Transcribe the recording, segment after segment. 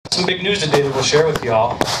some big news today that we'll share with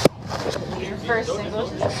y'all. Your first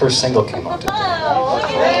single? Our first single came out today. Oh,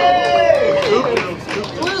 look at that!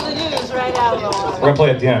 Blew the news right out of the water. We're going to play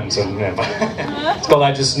at the end. So, it's called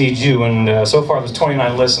I Just Need You, and so far there's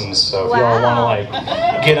 29 listens, so if y'all want to like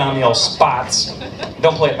get on the old spots,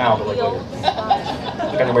 don't play it now, but like later.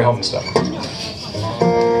 Look on your way home and stuff.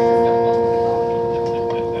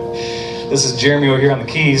 This is Jeremy over here on the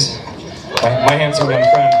keys, my handsome young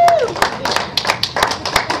friend.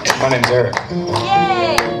 My name's Eric.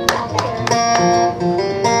 Yay!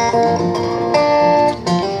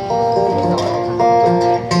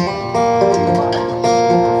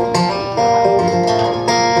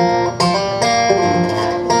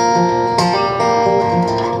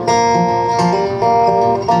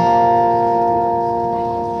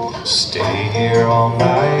 Stay here all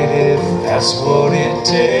night if that's what it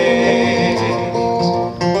takes.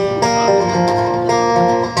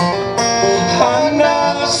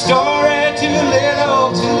 Another story too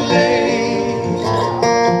little too late.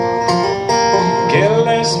 Get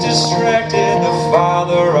less distracted the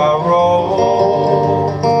farther I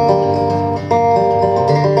roll.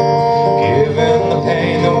 Given the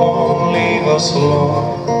pain that won't leave us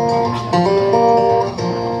alone.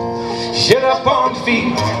 Get up on your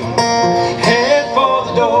feet, head for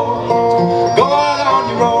the door. Go out on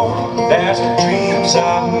your own, that's what dreams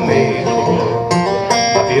are made for.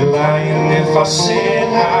 I'd be lying if I said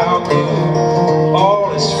how good all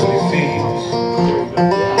this really feels.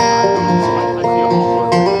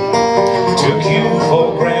 Took you for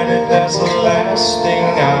granted, that's the last thing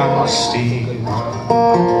I'll steal.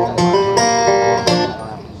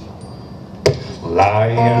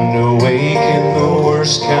 Lying awake in the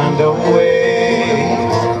worst kind of way.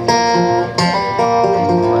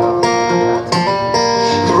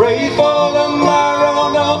 Grateful tomorrow,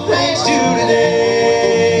 no thanks to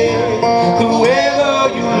today. Whoever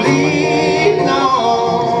you lean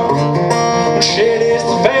on, shit is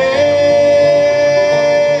the fate.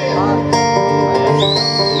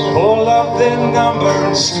 Pull up that number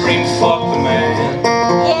and scream, fuck the man.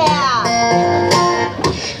 Yeah!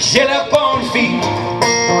 Get up on your feet,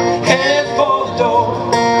 head for the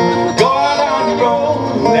door. Go out on your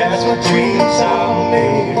own, that's what dreams are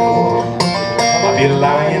made for. I'd be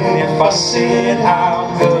lying if I said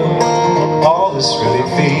how good all this really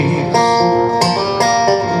feels.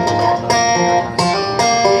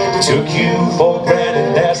 Took you for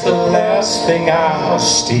granted, that's the last thing I'll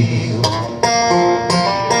steal.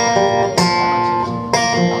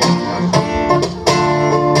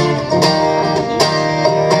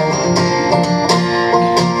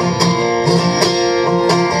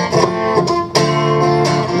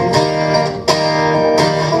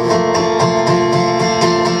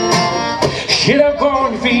 Get up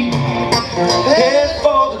on your feet, head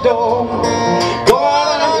for the door. Go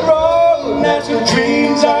out on your own, that's what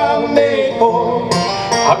dreams are made for.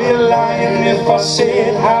 I'd be lying if I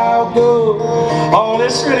said how good all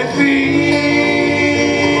this really feels.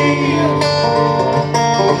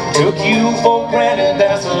 Took you for granted,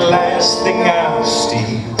 that's the last thing I'll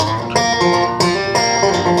steal.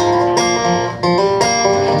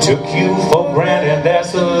 Took you for granted,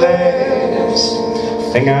 that's the last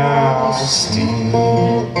thing I'll steal.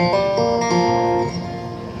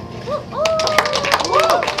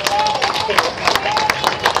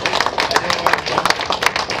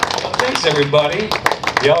 Thanks, everybody.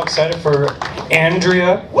 Y'all excited for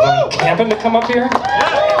Andrea von Kampen to come up here?